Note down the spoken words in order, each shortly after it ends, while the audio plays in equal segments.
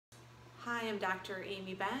Hi, I'm Dr.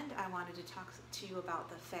 Amy Bend. I wanted to talk to you about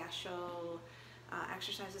the fascial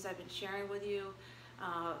exercises I've been sharing with you.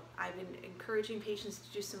 I've been encouraging patients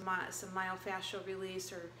to do some myofascial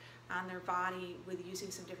release or on their body with using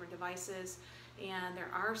some different devices, and there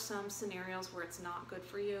are some scenarios where it's not good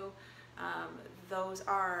for you. Those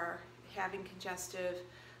are having congestive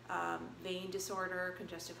vein disorder,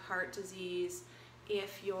 congestive heart disease.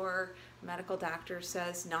 If your medical doctor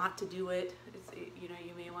says not to do it, you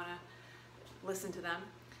may want to listen to them.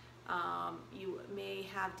 You may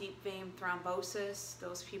have deep vein thrombosis.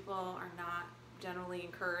 Those people are not generally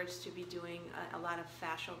encouraged to be doing a lot of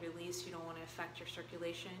fascial release. You don't want to affect your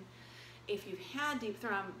circulation. If you've had deep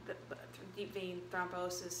vein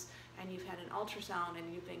thrombosis and you've had an ultrasound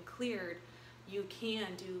and you've been cleared, you can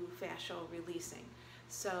do fascial releasing.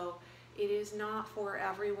 So it is not for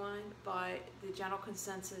everyone, but the general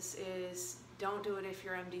consensus is don't do it if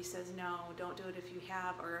your MD says no. Don't do it if you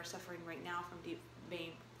have or are suffering right now from deep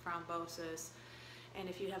vein thrombosis. And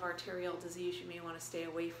if you have arterial disease, you may want to stay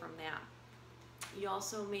away from that. You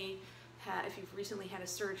also may have, if you've recently had a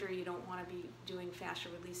surgery, you don't want to be doing fascia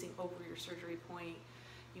releasing over your surgery point.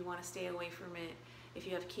 You want to stay away from it. If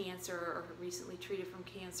you have cancer or recently treated from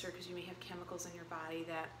cancer, because you may have chemicals in your body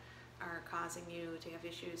that are causing you to have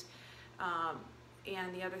issues.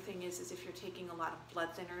 And the other thing is if you're taking a lot of blood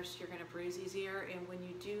thinners, you're going to bruise easier. And when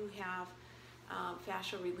you do have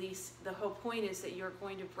fascial release, the whole point is that you're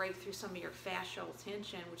going to break through some of your fascial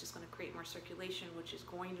tension, which is going to create more circulation, which is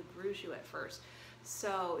going to bruise you at first.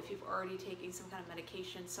 So if you've already taken some kind of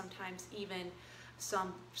medication, sometimes even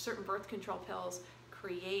some certain birth control pills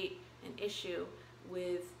create an issue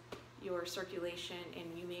with your circulation, and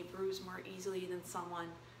you may bruise more easily than someone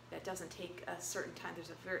that doesn't take a certain time.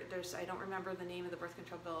 I don't remember the name of the birth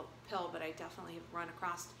control pill, but I definitely have run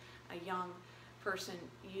across a young person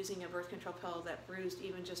using a birth control pill that bruised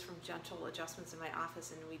even just from gentle adjustments in my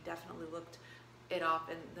office, and we definitely looked it up,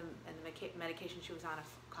 and the medication she was on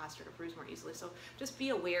caused her to bruise more easily. So just be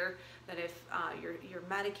aware that if you're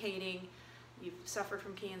medicating, you've suffered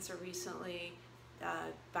from cancer recently,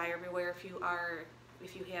 buyer beware. If you are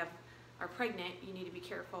pregnant, you need to be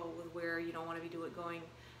careful with where you don't want to be going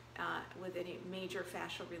with any major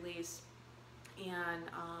fascial release. And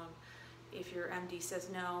if your MD says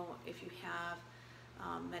no, if you have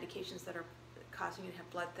medications that are causing you to have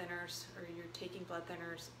blood thinners, or you're taking blood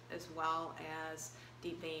thinners as well as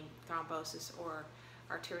deep vein thrombosis or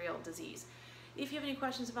arterial disease. If you have any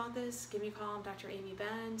questions about this, give me a call. I'm Dr. Amy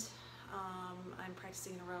Bend. I'm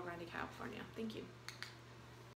practicing in Arroyo Grande, California. Thank you.